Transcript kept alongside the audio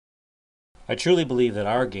I truly believe that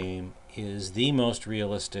our game is the most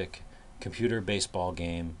realistic computer baseball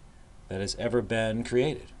game that has ever been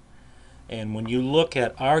created. And when you look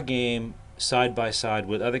at our game side by side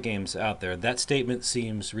with other games out there, that statement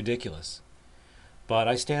seems ridiculous. But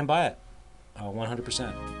I stand by it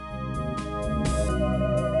 100%.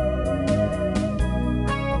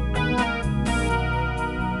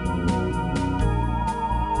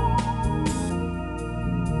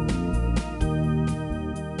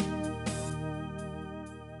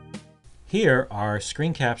 Here are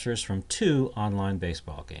screen captures from two online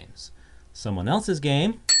baseball games. Someone else's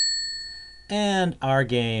game and our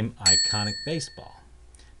game, Iconic Baseball.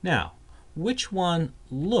 Now, which one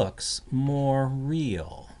looks more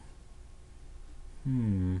real?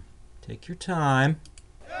 Take your time.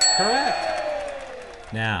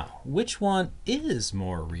 Correct. Now, which one is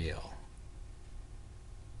more real?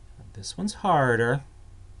 This one's harder.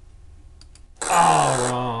 Oh,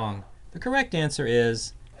 wrong. The correct answer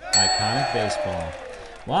is Iconic Baseball.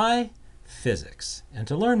 Why? Physics. And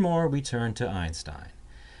to learn more, we turn to Einstein.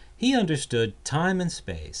 He understood time and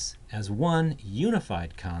space as one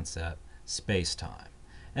unified concept, space-time.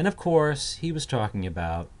 And of course, he was talking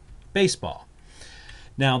about baseball.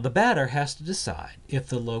 Now, the batter has to decide if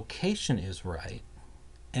the location is right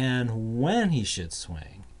and when he should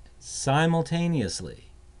swing simultaneously.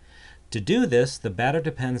 To do this, the batter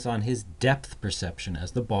depends on his depth perception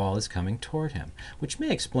as the ball is coming toward him, which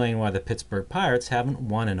may explain why the Pittsburgh Pirates haven't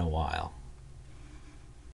won in a while.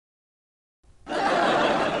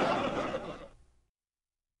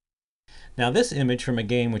 Now, this image from a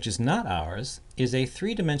game which is not ours is a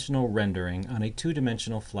three-dimensional rendering on a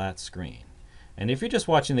two-dimensional flat screen. And if you're just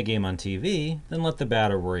watching the game on TV, then let the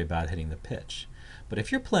batter worry about hitting the pitch. But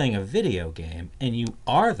if you're playing a video game and you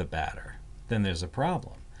are the batter, then there's a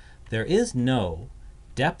problem. There is no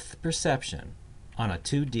depth perception on a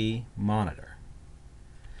 2D monitor.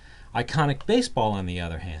 Iconic Baseball, on the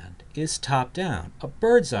other hand, is top-down, a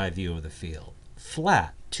bird's-eye view of the field,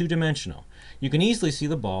 flat, two-dimensional. You can easily see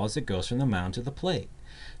the ball as it goes from the mound to the plate.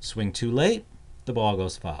 Swing too late, the ball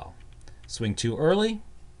goes foul. Swing too early,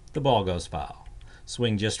 the ball goes foul.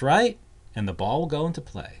 Swing just right, and the ball will go into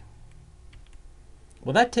play.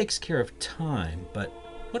 Well, that takes care of time, but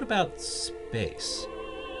what about space?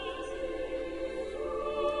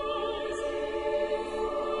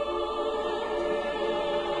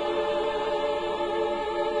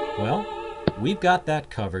 Well, we've got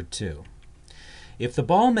that covered too. If the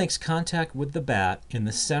ball makes contact with the bat in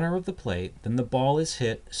the center of the plate, then the ball is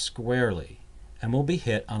hit squarely and will be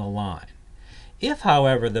hit on a line. If,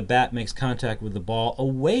 however, the bat makes contact with the ball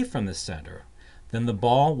away from the center, then the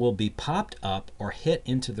ball will be popped up or hit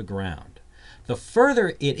into the ground. The further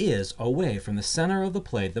it is away from the center of the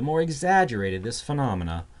plate, the more exaggerated this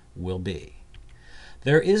phenomena will be.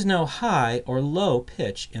 There is no high or low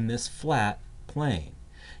pitch in this flat plane.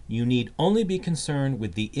 You need only be concerned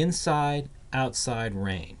with the inside-outside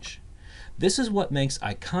range. This is what makes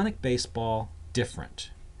Iconic Baseball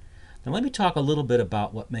different. Now let me talk a little bit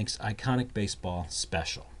about what makes Iconic Baseball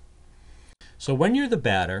special. So when you're the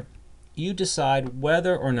batter, you decide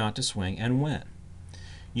whether or not to swing and when.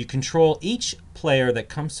 You control each player that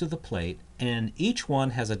comes to the plate, and each one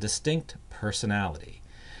has a distinct personality.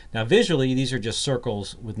 Now visually, these are just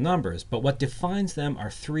circles with numbers, but what defines them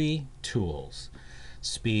are three tools.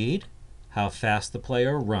 Speed, how fast the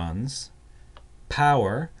player runs;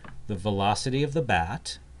 power, the velocity of the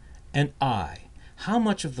bat; and eye, how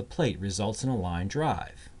much of the plate results in a line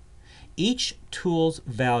drive. Each tool's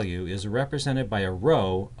value is represented by a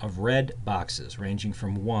row of red boxes ranging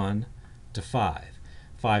from 1 to 5.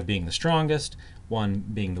 5 being the strongest, 1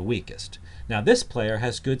 being the weakest. Now this player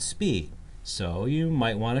has good speed, so you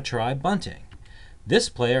might want to try bunting. This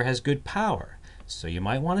player has good power, so you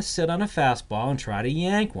might want to sit on a fastball and try to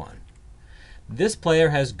yank one. This player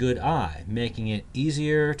has good eye, making it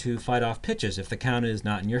easier to fight off pitches if the count is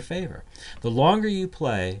not in your favor. The longer you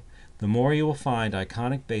play, the more you will find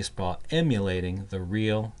Iconic Baseball emulating the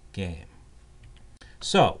real game.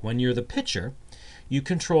 So, when you're the pitcher, you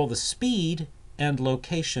control the speed and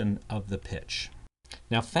location of the pitch.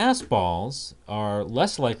 Now, fastballs are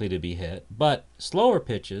less likely to be hit, but slower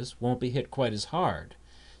pitches won't be hit quite as hard.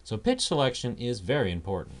 So pitch selection is very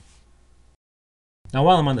important. Now,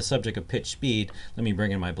 while I'm on the subject of pitch speed, let me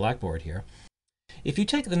bring in my blackboard here. If you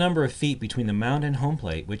take the number of feet between the mound and home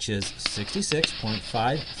plate, which is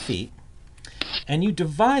 66.5 feet, and you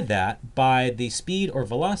divide that by the speed or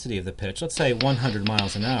velocity of the pitch, let's say 100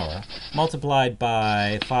 miles an hour, multiplied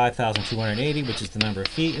by 5,280, which is the number of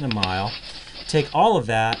feet in a mile, take all of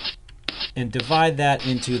that and divide that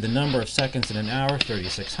into the number of seconds in an hour,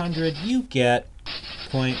 3,600, you get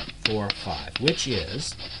 0.45, which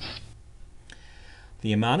is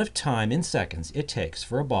the amount of time in seconds it takes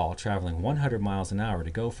for a ball traveling 100 miles an hour to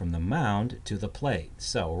go from the mound to the plate.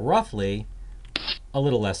 So roughly a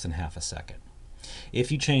little less than half a second.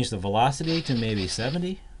 If you change the velocity to maybe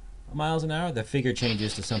 70 miles an hour, the figure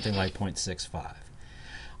changes to something like 0.65.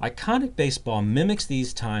 Iconic Baseball mimics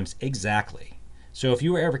these times exactly. So if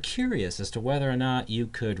you were ever curious as to whether or not you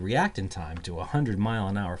could react in time to a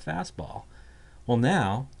 100-mile-an-hour fastball, well,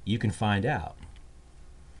 now you can find out.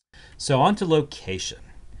 So on to location.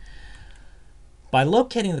 By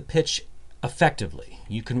locating the pitch effectively,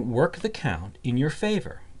 you can work the count in your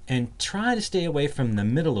favor and try to stay away from the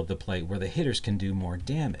middle of the plate where the hitters can do more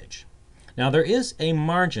damage. Now there is a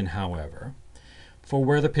margin, however, for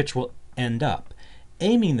where the pitch will end up.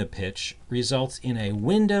 Aiming the pitch results in a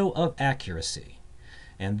window of accuracy,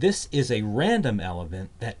 and this is a random element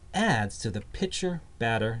that adds to the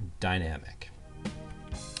pitcher-batter dynamic.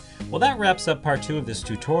 Well, that wraps up part 2 of this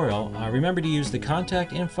tutorial. Remember to use the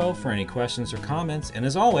contact info for any questions or comments, and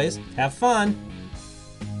as always, have fun!